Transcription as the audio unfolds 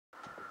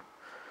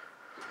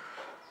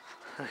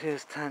And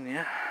here's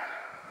Tanya.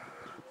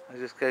 I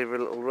just gave her a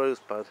little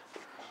rosebud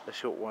a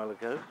short while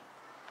ago.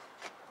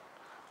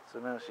 So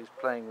now she's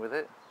playing with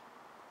it.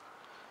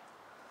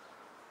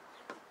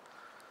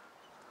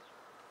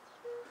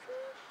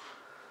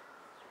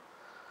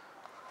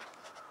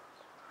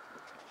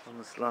 On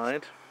the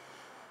slide.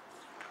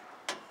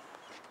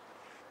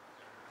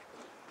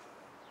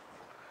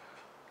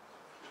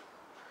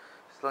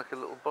 She's like a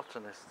little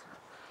botanist.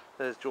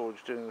 There's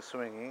George doing the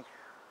swinging.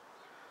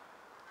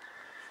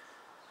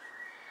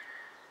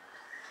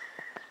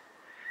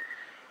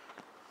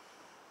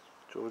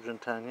 George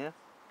and Tanya,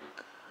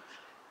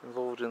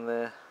 involved in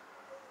their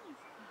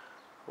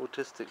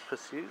autistic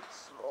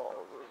pursuits.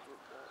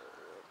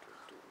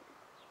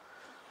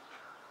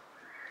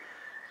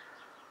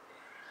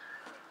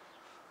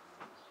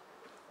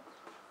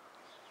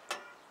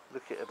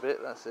 Lick it a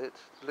bit, that's it.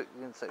 Lick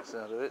the insects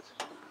out of it.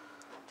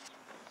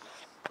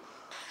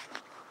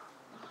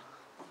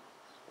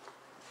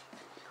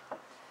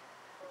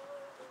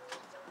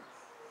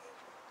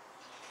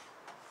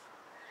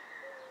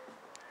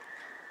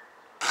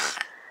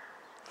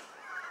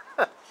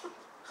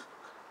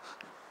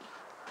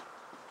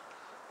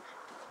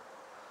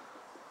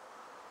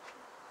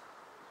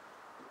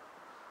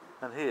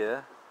 And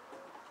here,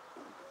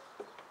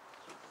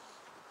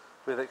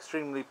 with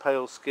extremely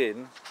pale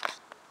skin,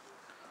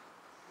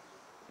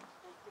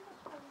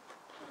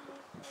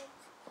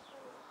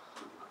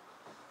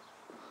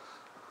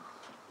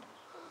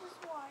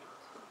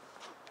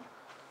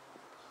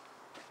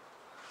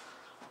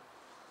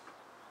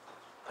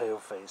 pale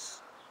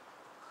face.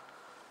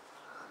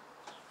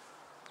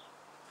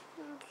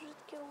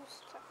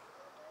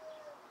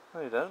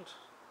 No, you don't.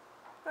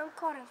 Mam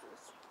korę w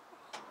ust.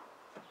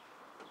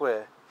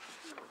 Where?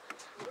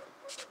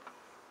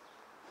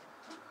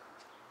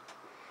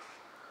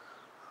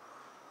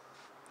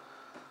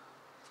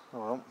 Oh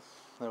well,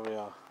 there we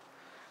are.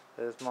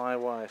 There's my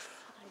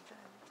wife.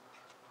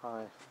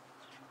 Hi.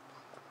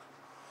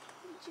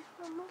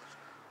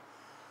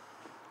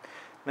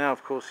 Now,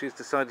 of course, she's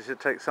decided to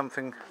take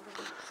something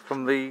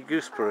from the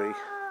gooseberry.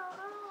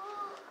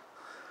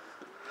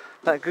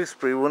 That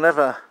gooseberry will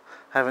never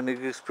have any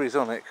gooseberries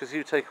on it because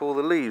you take all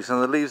the leaves,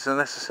 and the leaves are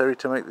necessary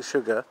to make the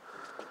sugar.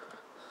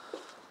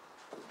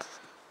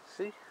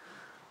 See?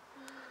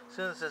 As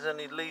soon as there's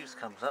any leaves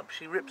comes up,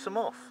 she rips them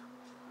off.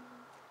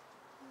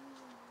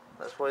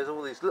 That's why there's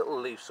all these little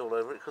leaves all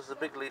over it, because the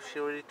big leaf she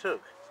already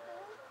took.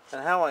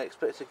 And how I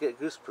expect to get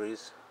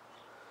gooseberries?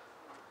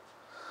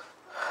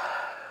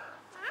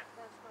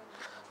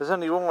 There's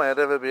only one way I'd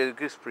ever be a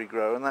gooseberry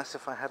grower, and that's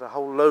if I had a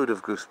whole load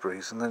of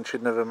gooseberries, and then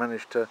she'd never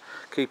manage to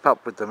keep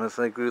up with them as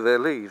they grew their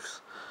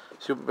leaves.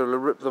 She wouldn't be able to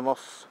rip them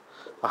off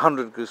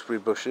 100 gooseberry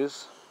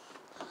bushes.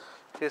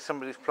 Here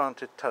somebody's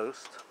planted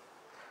toast,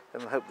 in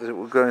the hope that it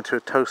will grow into a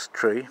toast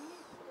tree.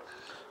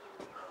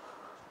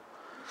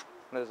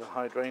 There's a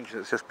hydrangea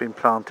that's just been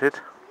planted.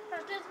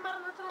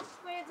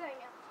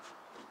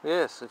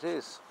 Yes, it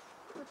is.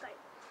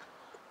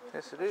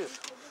 Yes, it is.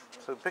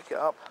 So pick it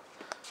up.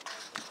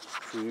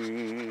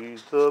 Feed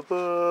the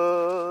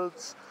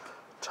birds,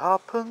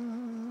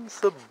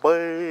 tuppence a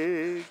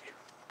bag.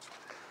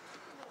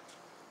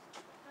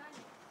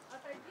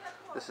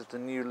 This is the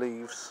new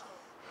leaves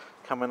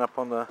coming up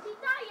on the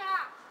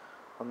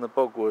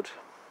bogwood.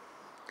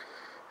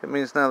 It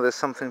means now there's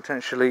something to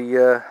actually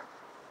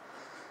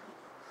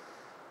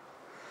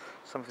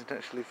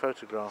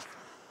photograph.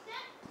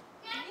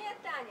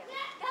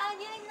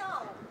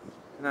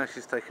 Now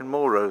she's taken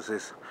more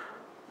roses.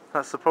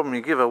 That's the problem,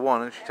 you give her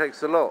one and she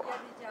takes a lot.